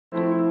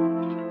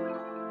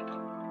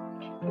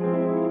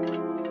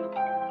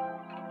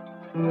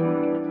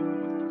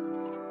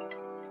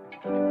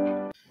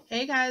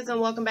guys,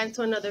 and welcome back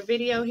to another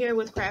video here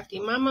with Crafty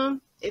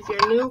Mama. If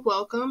you're new,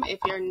 welcome. If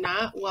you're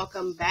not,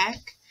 welcome back.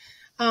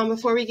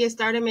 Before we get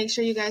started, make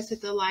sure you guys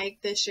hit the like,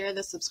 the share,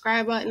 the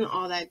subscribe button,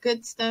 all that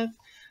good stuff.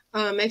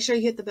 Make sure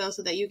you hit the bell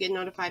so that you get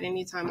notified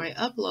anytime I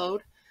upload.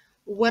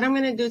 What I'm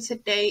going to do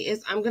today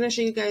is I'm going to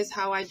show you guys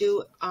how I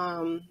do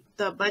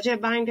the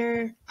budget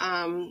binder.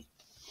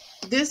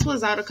 This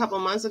was out a couple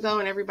months ago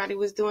and everybody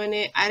was doing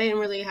it. I didn't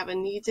really have a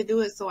need to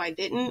do it, so I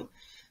didn't.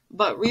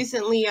 But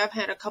recently I've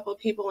had a couple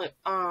people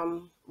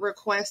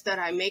request that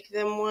I make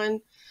them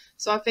one.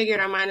 So I figured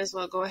I might as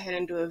well go ahead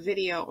and do a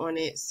video on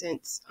it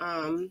since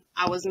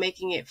I was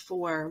making it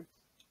for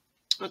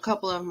a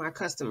couple of my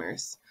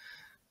customers.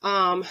 So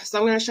I'm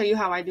going to show you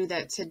how I do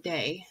that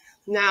today.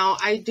 Now,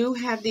 I do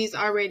have these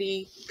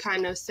already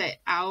kind of set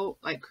out,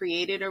 like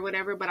created or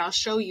whatever, but I'll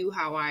show you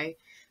how I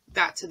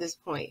got to this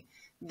point.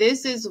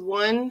 This is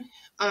one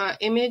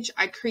image.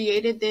 I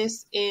created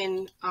this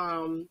in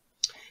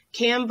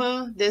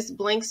Canva, this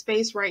blank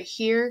space right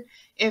here.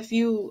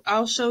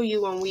 I'll show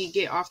you when we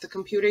get off the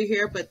computer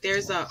here, but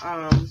there's a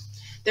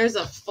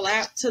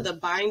flap to the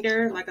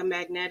binder, like a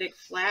magnetic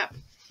flap,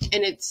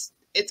 and it's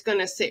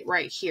gonna sit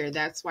right here.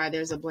 That's why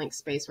there's a blank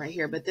space right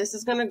here. But this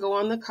is gonna go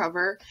on the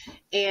cover,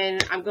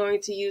 and I'm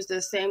going to use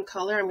the same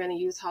color. I'm gonna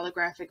use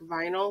holographic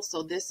vinyl.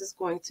 So this is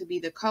going to be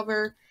the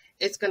cover.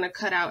 It's gonna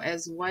cut out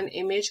as one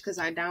image because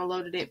I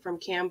downloaded it from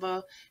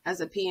Canva as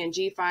a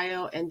PNG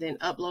file and then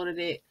uploaded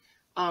it.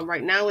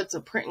 Right now it's a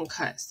print and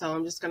cut. So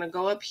I'm just going to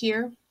go up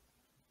here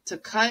to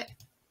cut.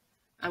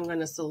 I'm going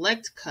to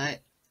select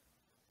cut.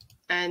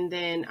 And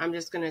then I'm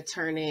just going to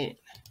turn it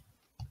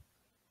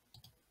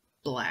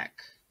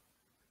black.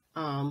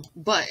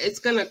 But it's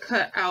going to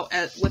cut out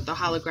with the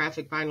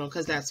holographic vinyl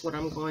because that's what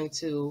I'm going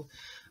to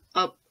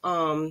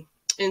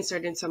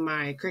insert into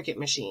my Cricut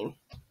machine.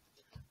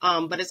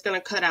 But it's going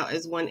to cut out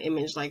as one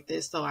image like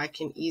this so I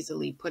can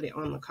easily put it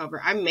on the cover.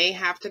 I may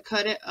have to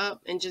cut it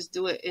up and just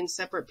do it in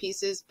separate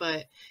pieces,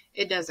 but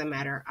it doesn't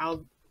matter.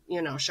 I'll,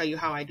 show you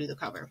how I do the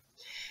cover.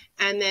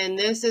 And then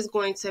this is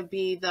going to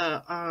be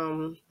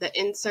the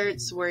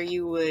inserts where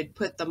you would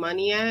put the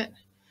money at.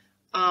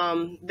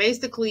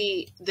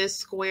 Basically, this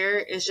square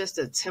is just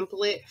a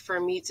template for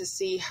me to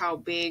see how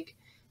big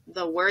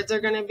the words are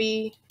going to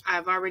be.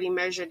 I've already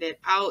measured it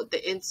out.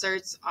 The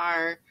inserts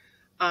are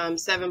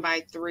 7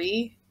 by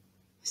 3.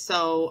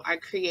 So I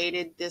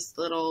created this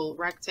little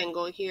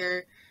rectangle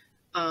here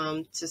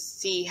to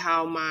see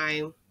how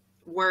my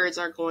words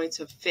are going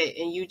to fit.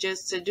 And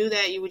to do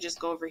that, you would just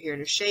go over here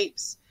to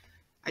shapes.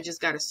 I just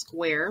got a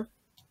square.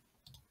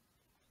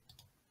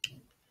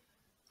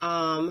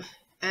 And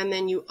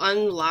then you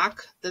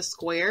unlock the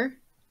square.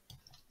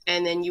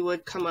 And then you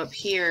would come up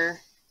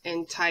here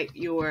and type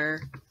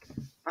your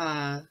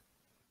 7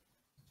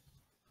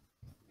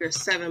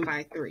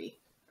 by 3.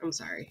 I'm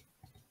sorry.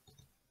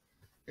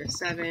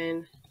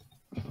 7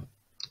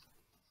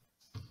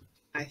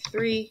 by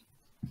 3,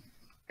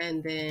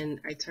 and then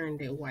I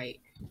turned it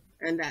white,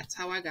 and that's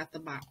how I got the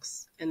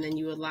box. And then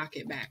you would lock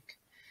it back,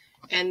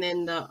 and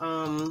then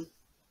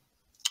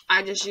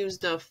I just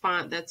used the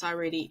font that's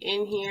already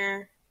in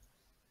here.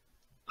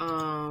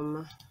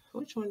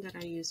 Which one did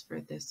I use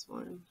for this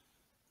one?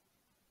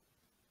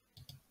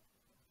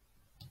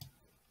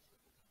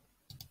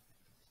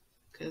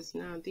 Because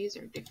now these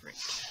are different.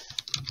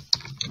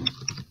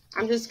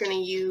 I'm just going to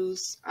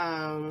use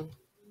a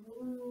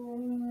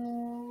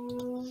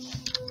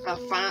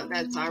font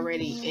that's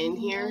already in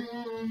here.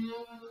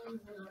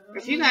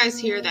 If you guys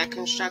hear that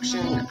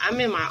construction, I'm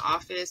in my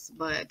office,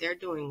 but they're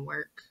doing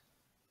work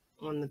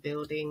on the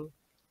building.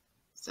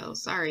 So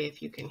sorry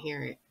if you can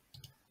hear it.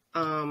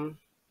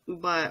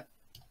 But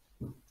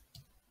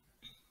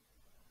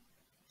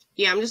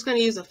yeah, I'm just going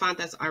to use a font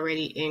that's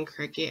already in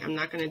Cricut. I'm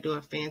not going to do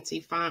a fancy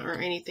font or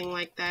anything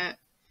like that.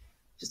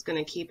 Just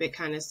going to keep it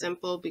kind of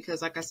simple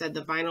because, like I said,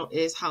 the vinyl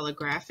is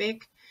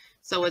holographic.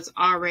 So it's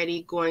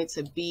already going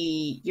to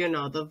be,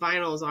 the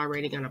vinyl is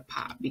already going to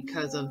pop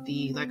because of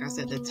like I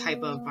said, the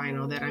type of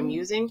vinyl that I'm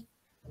using.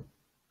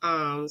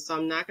 So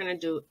I'm not going to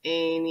do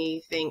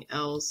anything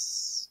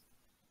else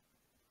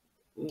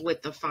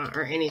with the font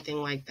or anything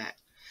like that.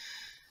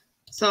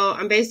 So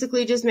I'm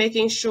basically just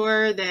making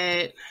sure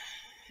that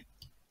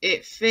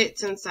it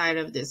fits inside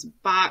of this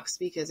box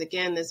because,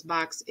 again, this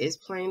box is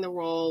playing the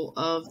role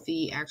of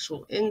the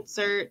actual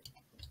insert.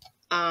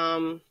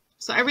 So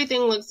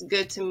everything looks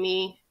good to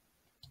me.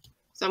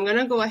 So I'm going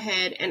to go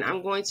ahead and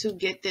I'm going to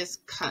get this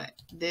cut.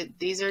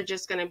 These are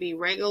just going to be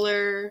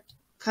regular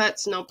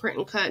cuts, no print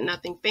and cut,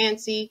 nothing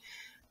fancy.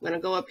 I'm going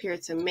to go up here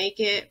to make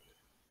it.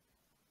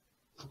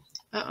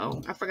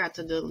 Uh-oh, I forgot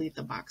to delete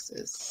the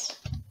boxes.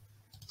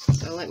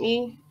 So let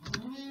me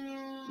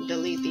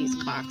delete these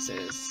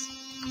boxes.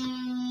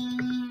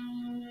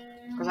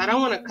 Because I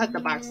don't want to cut the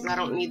boxes. I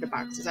don't need the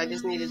boxes. I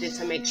just needed it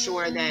to make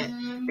sure that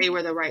they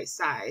were the right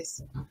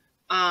size.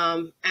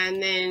 And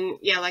then,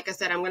 yeah, like I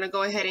said, I'm going to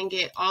go ahead and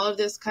get all of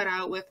this cut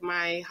out with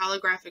my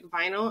holographic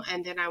vinyl,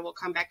 and then I will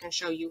come back and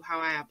show you how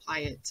I apply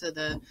it to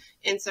the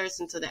inserts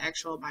and to the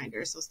actual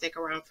binder. So stick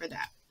around for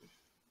that.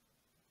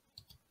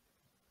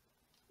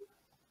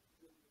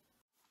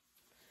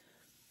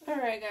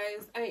 Alright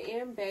guys, I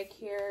am back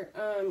here.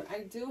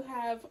 I do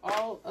have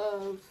all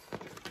of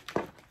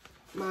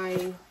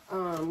my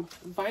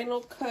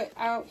vinyl cut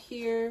out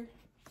here.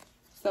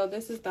 So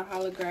this is the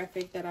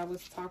holographic that I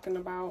was talking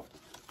about.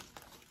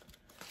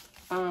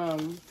 I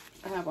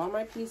have all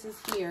my pieces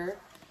here,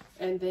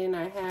 and then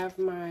I have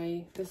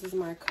this is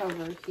my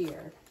cover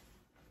here.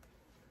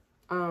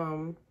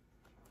 So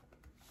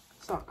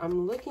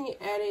I'm looking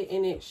at it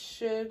and it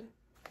should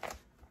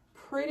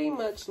pretty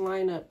much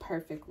line up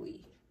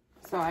perfectly.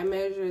 So I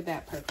measured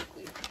that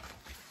perfectly.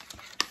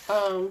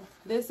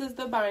 This is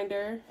the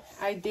binder.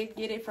 I did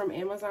get it from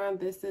Amazon.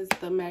 This is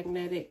the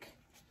magnetic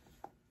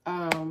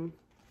thing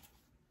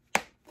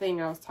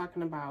I was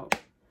talking about.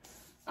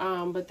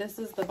 But this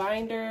is the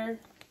binder.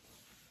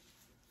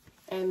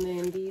 And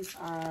then these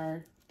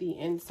are the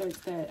inserts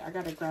that I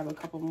gotta grab a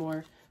couple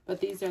more. But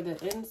these are the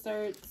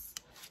inserts.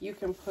 You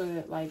can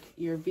put like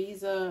your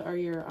Visa or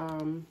your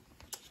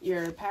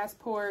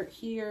passport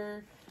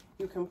here.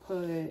 You can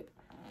put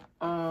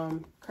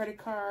credit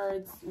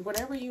cards,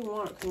 whatever you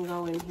want can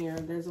go in here.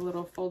 There's a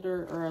little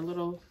folder or a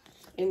little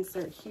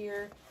insert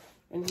here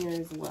and here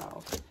as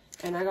well.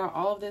 And I got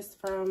all of this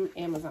from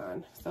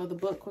Amazon. So the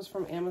book was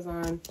from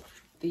Amazon.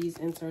 These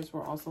inserts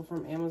were also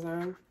from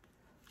Amazon.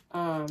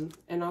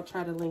 And I'll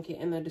try to link it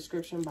in the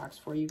description box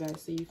for you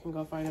guys so you can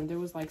go find them. There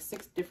was like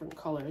 6 different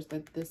colors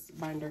that this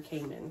binder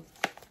came in.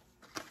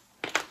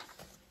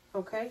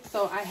 Okay,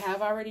 so I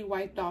have already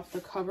wiped off the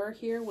cover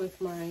here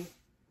with my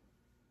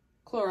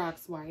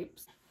Clorox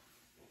wipes.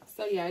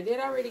 So yeah, I did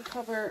already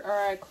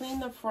I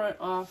cleaned the front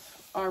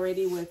off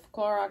already with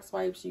Clorox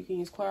wipes. You can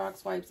use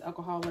Clorox wipes,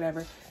 alcohol,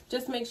 whatever.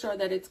 Just make sure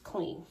that it's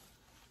clean.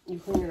 You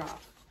clean it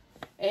off.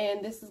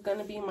 And this is going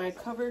to be my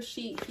cover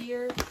sheet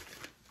here.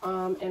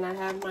 And I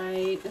have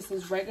this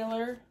is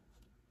regular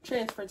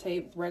transfer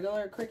tape,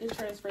 regular Cricut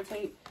transfer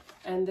tape.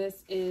 And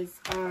this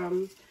is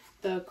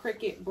the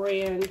Cricut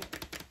brand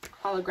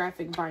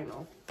holographic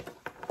vinyl.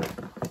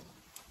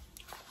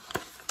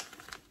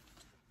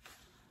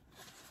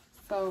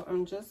 So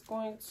I'm just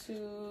going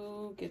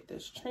to get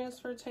this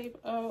transfer tape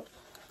up.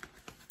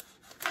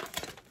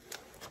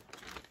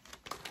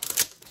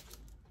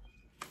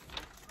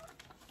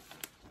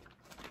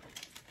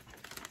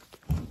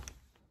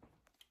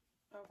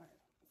 Okay,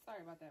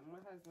 sorry about that. My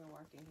husband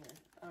walked in here.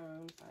 So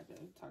I had to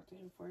talk to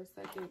him for a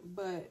second.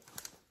 But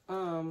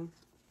I'm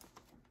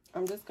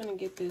just gonna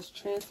get this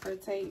transfer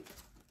tape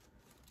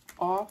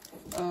off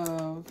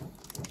of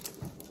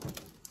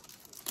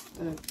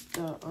the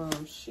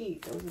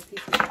sheet. There was a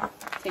piece of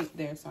tape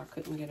there, so I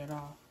couldn't get it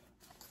off.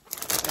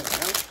 There we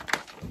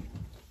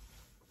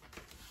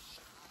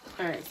go.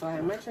 Alright, so I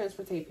have my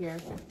transfer tape here,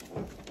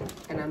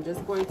 and I'm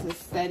just going to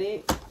set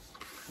it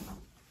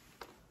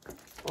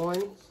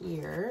on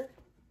here.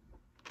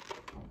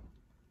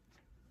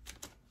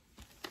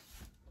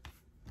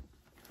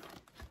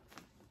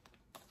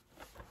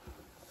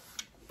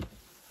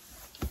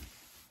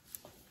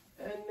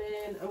 And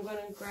then I'm going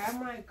to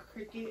grab my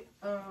Cricut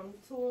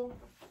tool.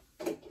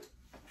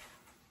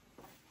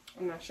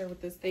 I'm not sure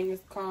what this thing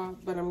is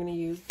called, but I'm going to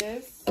use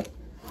this to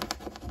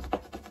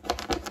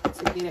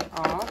get it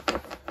off.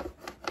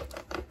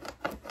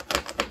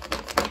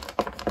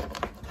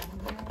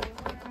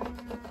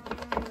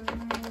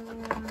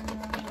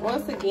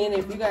 Once again,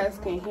 if you guys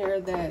can hear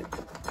that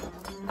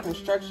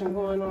construction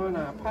going on,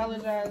 I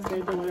apologize.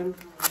 They're doing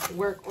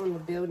work on the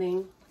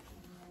building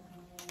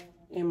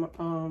in my,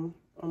 on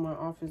my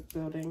office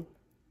building.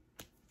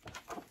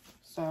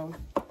 So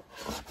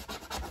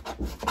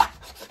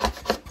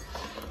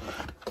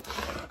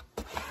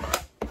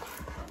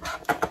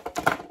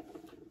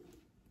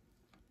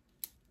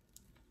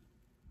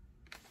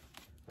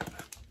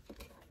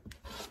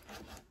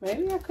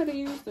maybe I could have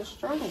used the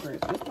strong grip.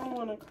 This don't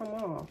want to come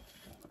off.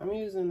 I'm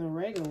using the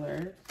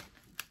regular,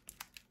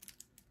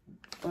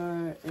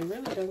 but it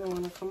really doesn't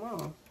want to come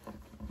off.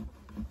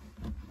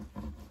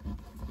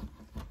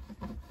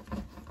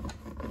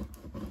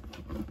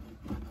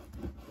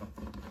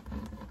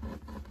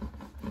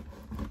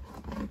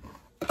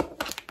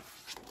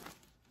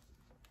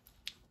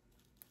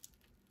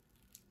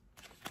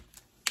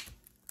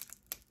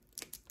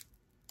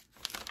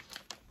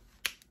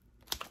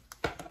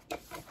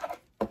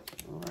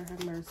 Lord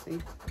have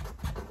mercy.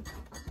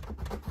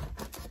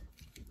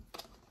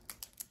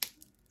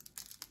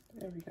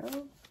 There we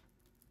go.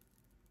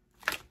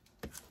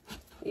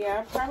 Yeah,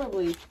 I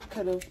probably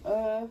could have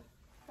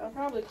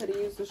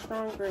used the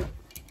strong grip.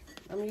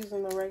 I'm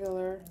using the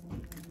regular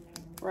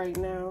right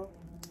now.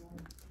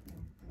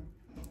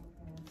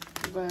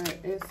 But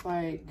it's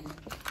like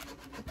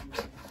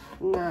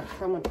not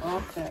coming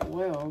off that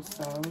well,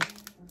 so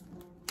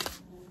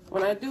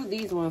when I do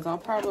these ones, I'll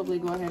probably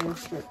go ahead and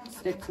switch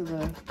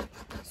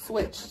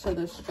to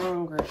the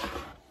strong grip.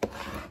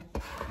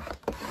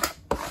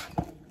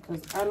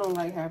 Because I don't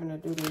like having to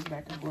do this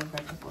back and forth,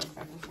 back and forth,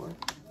 back and forth.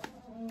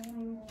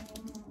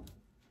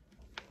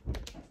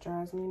 It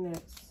drives me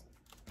nuts.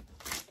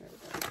 There we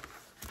go.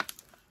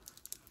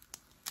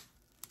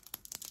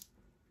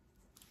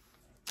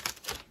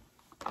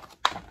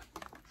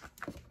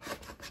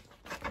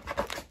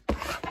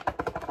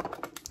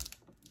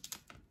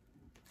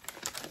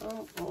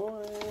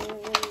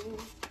 one.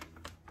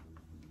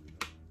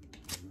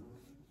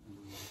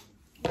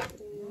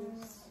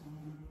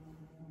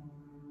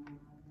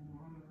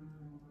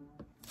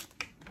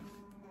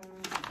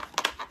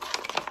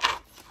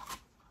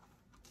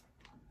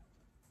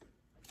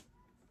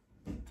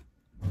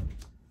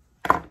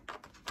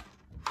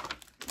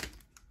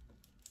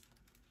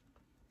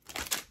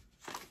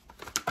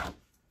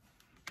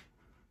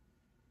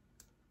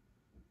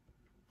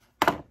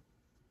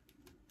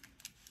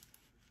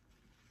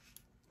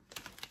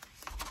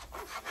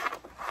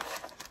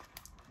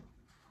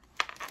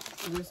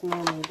 This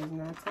normally does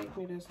not take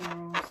me this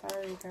long.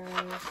 Sorry,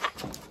 guys.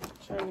 I'm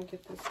trying to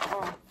get this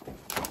off.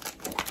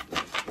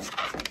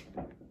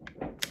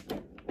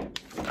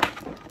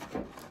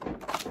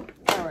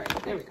 All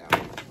right, there we go.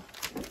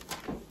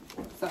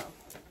 So,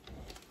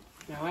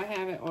 now I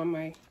have it on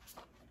my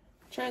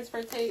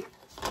transfer tape.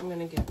 I'm going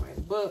to get my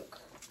book.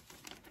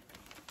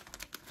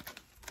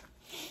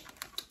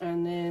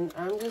 And then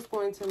I'm just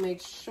going to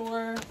make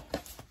sure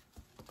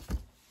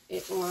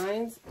it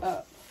lines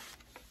up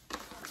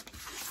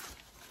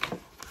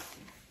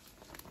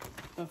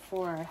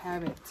before I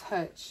have it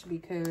touch,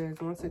 because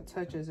once it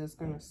touches, it's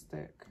going to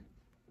stick.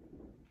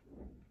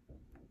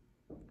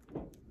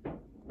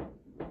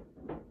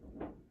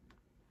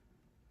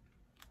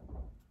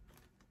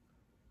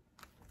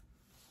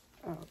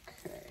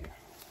 Okay,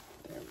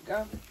 there we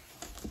go.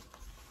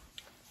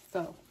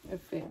 So it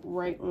fit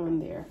right on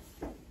there.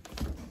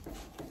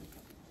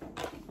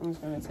 I'm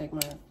just going to take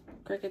my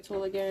Cricut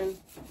tool again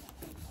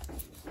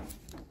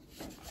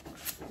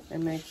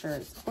and make sure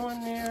it's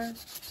on there.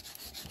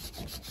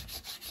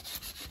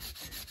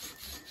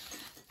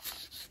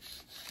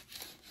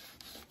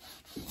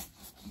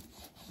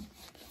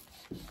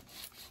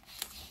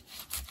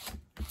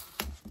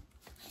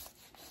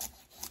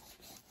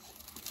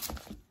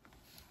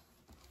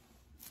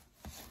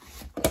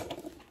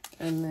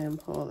 And then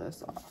pull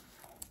this off.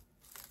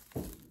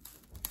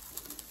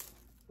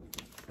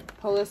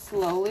 Pull it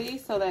slowly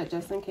so that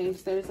just in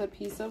case there's a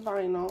piece of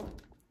vinyl,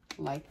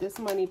 like this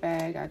money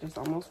bag, I just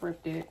almost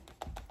ripped it.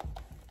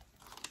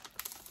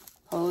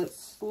 Pull it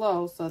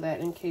slow so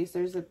that in case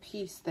there's a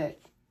piece that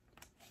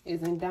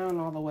isn't down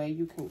all the way,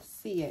 you can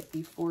see it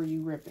before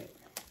you rip it.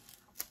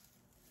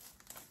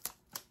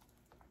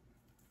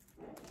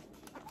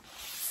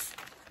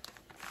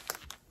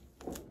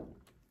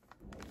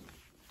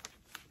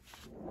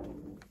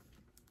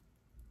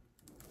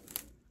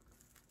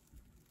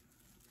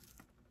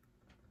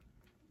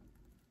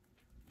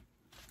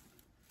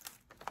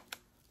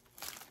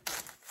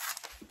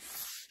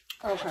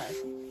 Okay.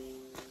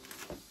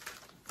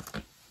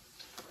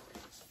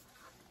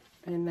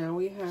 And now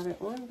we have it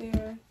on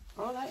there.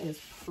 Oh, that is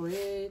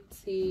pretty.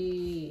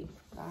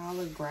 The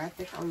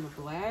holographic on the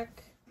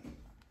black.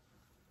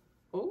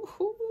 Ooh,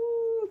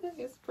 that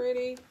is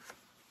pretty.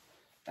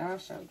 Thou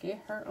shalt get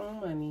her own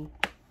money.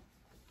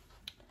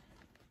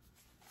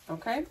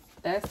 Okay,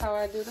 that's how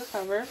I do the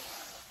cover.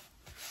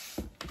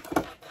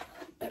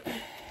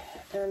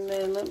 And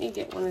then let me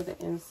get one of the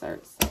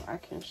inserts so I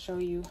can show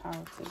you how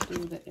to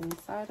do the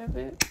inside of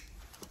it.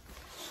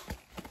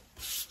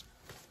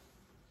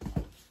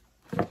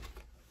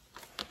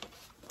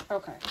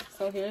 Okay,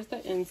 so here's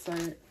the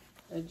insert.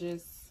 It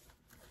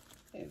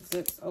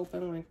zips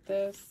open like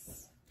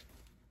this.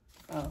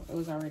 Oh, it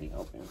was already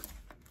open.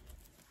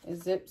 It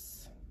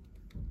zips.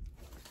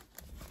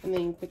 And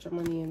then you put your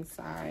money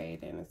inside,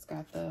 and it's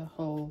got the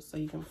hole so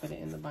you can put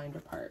it in the binder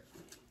part.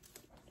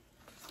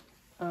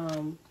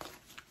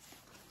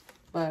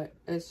 But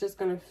it's just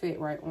gonna fit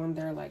right on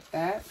there like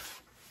that.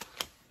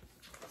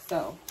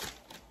 So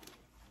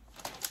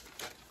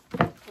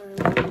I'm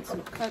going to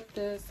cut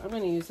this. I'm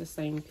gonna use the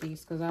same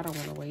piece because I don't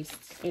want to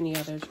waste any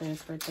other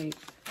transfer tape.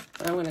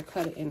 But I'm gonna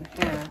cut it in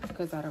half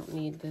because I don't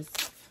need this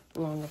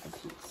long of a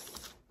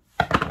piece.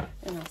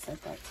 And I'll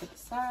set that to the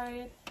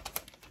side.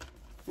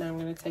 Now I'm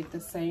gonna take the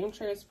same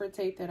transfer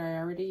tape that I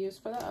already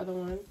used for the other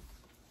one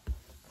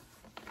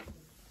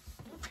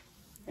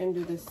and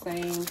do the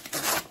same thing.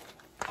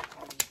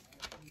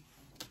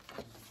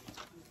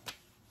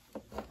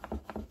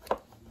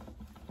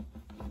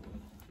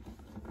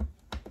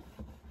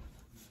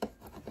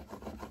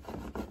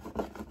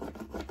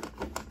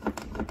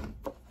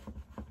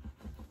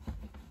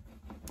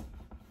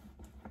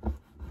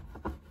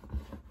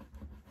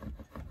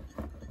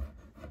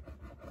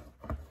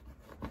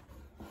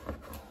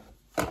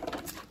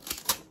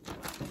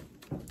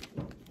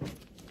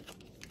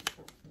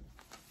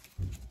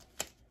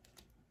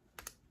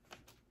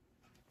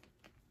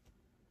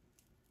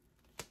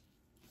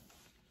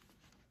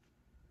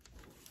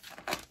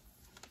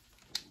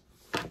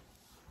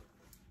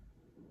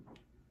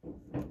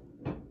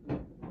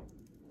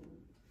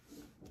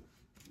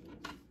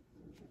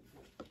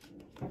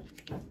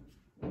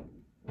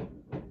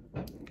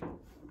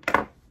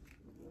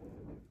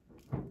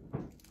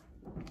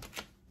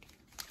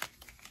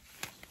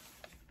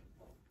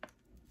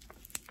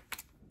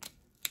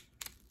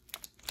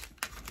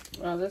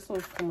 Well, this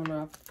one's coming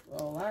off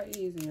a lot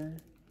easier.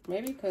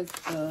 Maybe because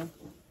the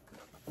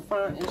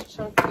font is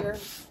chunkier.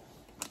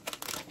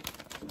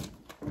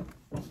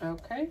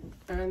 Okay,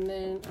 and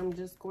then I'm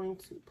just going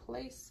to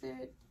place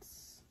it.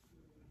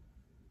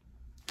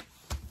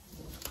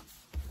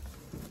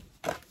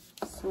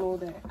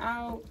 Smooth it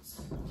out.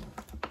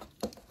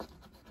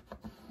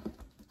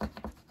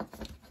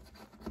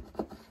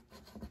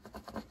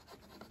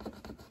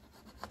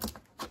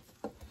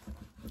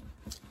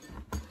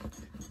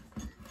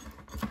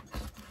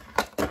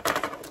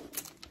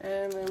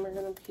 And then we're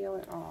going to peel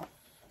it off.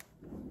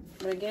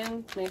 But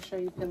again, make sure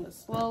you peel it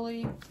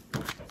slowly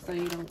so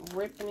you don't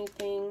rip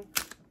anything.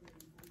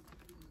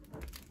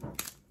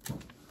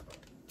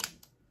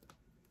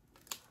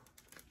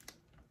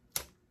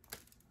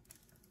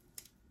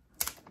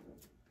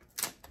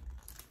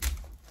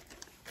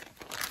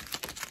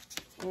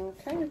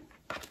 Okay.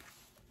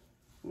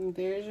 And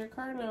there's your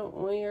card note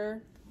on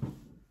your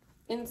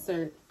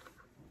insert.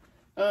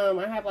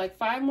 I have like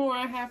 5 more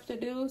I have to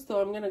do,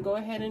 so I'm going to go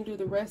ahead and do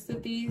the rest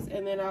of these,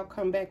 and then I'll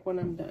come back when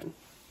I'm done.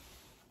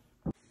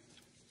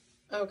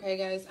 Okay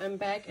guys, I'm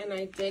back, and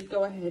I did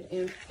go ahead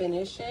and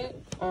finish it.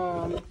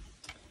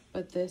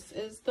 But this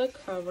is the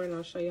cover, and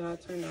I'll show you how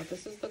it turned out.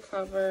 This is the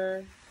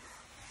cover,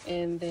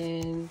 and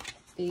then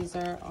these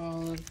are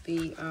all of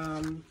the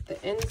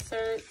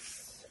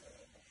inserts.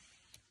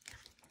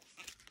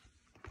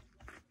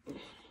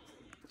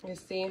 You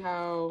see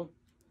how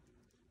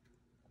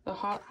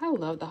I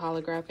love the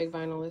holographic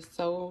vinyl.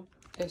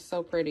 It's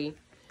so pretty.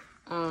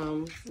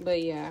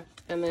 But yeah,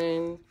 and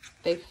then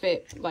they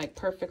fit like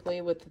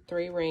perfectly with the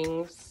 3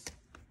 rings,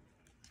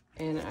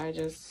 and I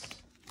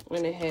just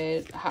went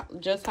ahead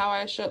just how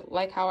I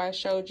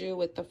showed you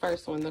with the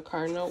first one. The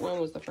card note one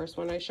was the first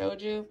one I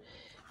showed you.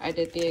 I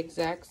did the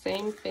exact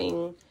same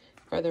thing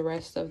for the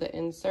rest of the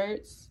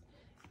inserts,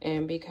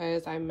 and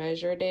because I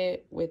measured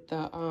it with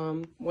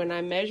the when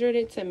I measured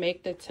it to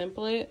make the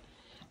template,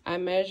 I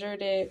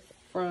measured it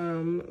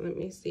from, let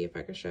me see if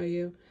I can show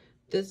you,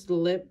 this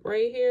lip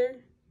right here.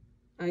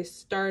 I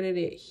started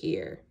it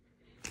here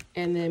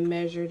and then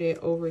measured it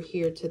over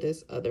here to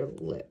this other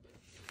lip.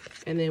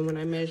 And then when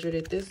I measured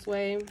it this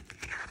way,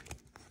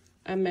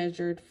 I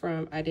measured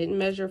from, I didn't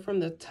measure from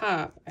the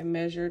top, I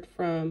measured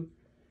from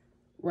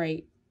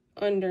right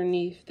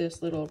underneath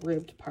this little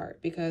ribbed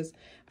part, because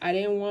I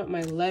didn't want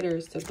my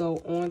letters to go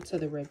onto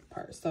the ribbed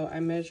part. So I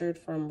measured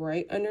from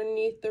right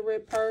underneath the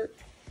ribbed part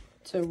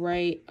to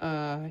right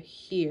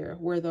here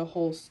where the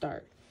holes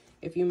start.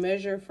 If you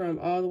measure from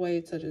all the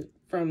way to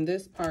from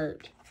this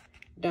part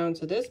down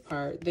to this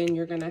part, then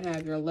you're gonna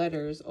have your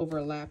letters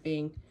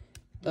overlapping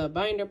the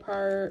binder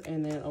part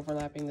and then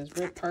overlapping this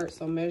rib part.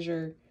 So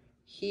measure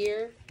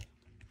here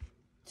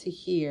to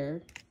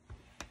here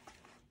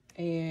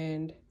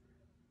and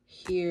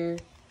here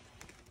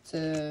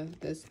to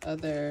this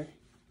other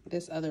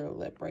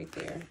lip right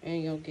there,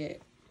 and you'll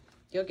get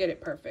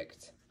it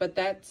perfect. But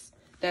that's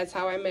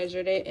how I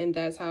measured it, and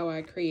that's how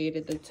I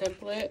created the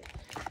template.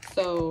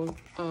 So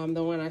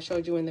the one I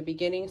showed you in the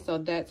beginning, so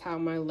that's how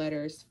my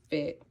letters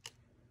fit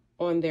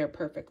on there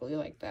perfectly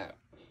like that.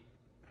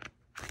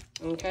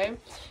 Okay,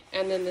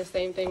 and then the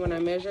same thing when I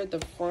measured the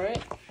front,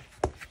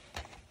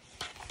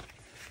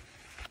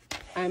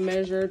 I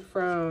measured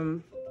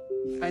from,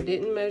 I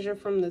didn't measure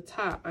from the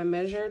top, I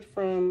measured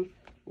from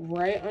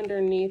right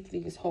underneath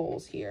these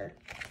holes here,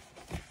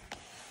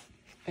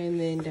 and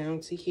then down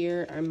to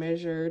here. I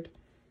measured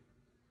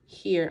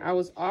here. I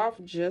was off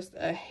just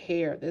a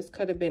hair. This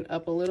could have been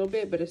up a little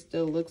bit, but it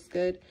still looks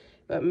good.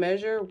 But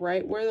measure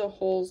right where the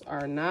holes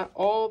are, not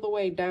all the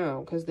way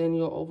down, because then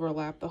you'll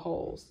overlap the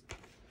holes.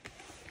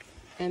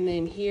 And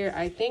then here,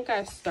 I think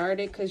I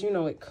started, because you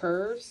know it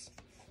curves,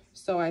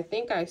 so I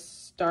think I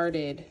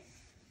started,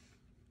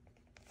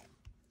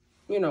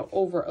 you know,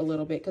 over a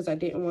little bit, because I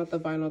didn't want the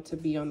vinyl to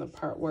be on the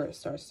part where it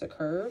starts to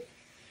curve.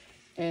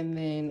 And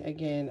then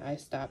again, I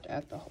stopped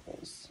at the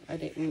holes. I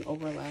didn't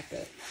overlap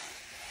it.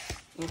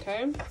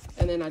 Okay,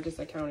 and then I just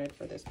accounted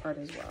for this part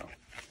as well.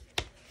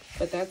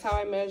 But that's how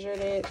I measured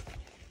it.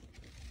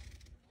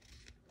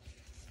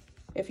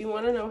 If you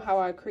want to know how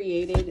I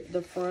created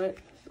the front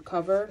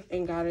cover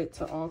and got it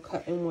to all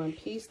cut in one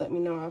piece, let me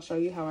know. I'll show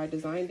you how I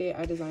designed it.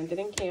 I designed it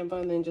in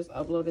Canva and then just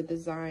uploaded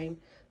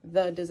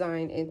the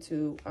design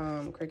into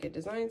Cricut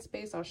Design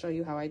Space. I'll show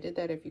you how I did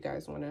that. If you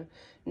guys want to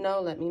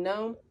know, let me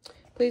know.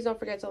 Please don't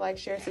forget to like,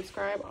 share,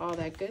 subscribe, all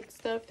that good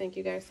stuff. Thank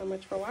you guys so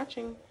much for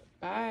watching.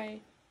 Bye.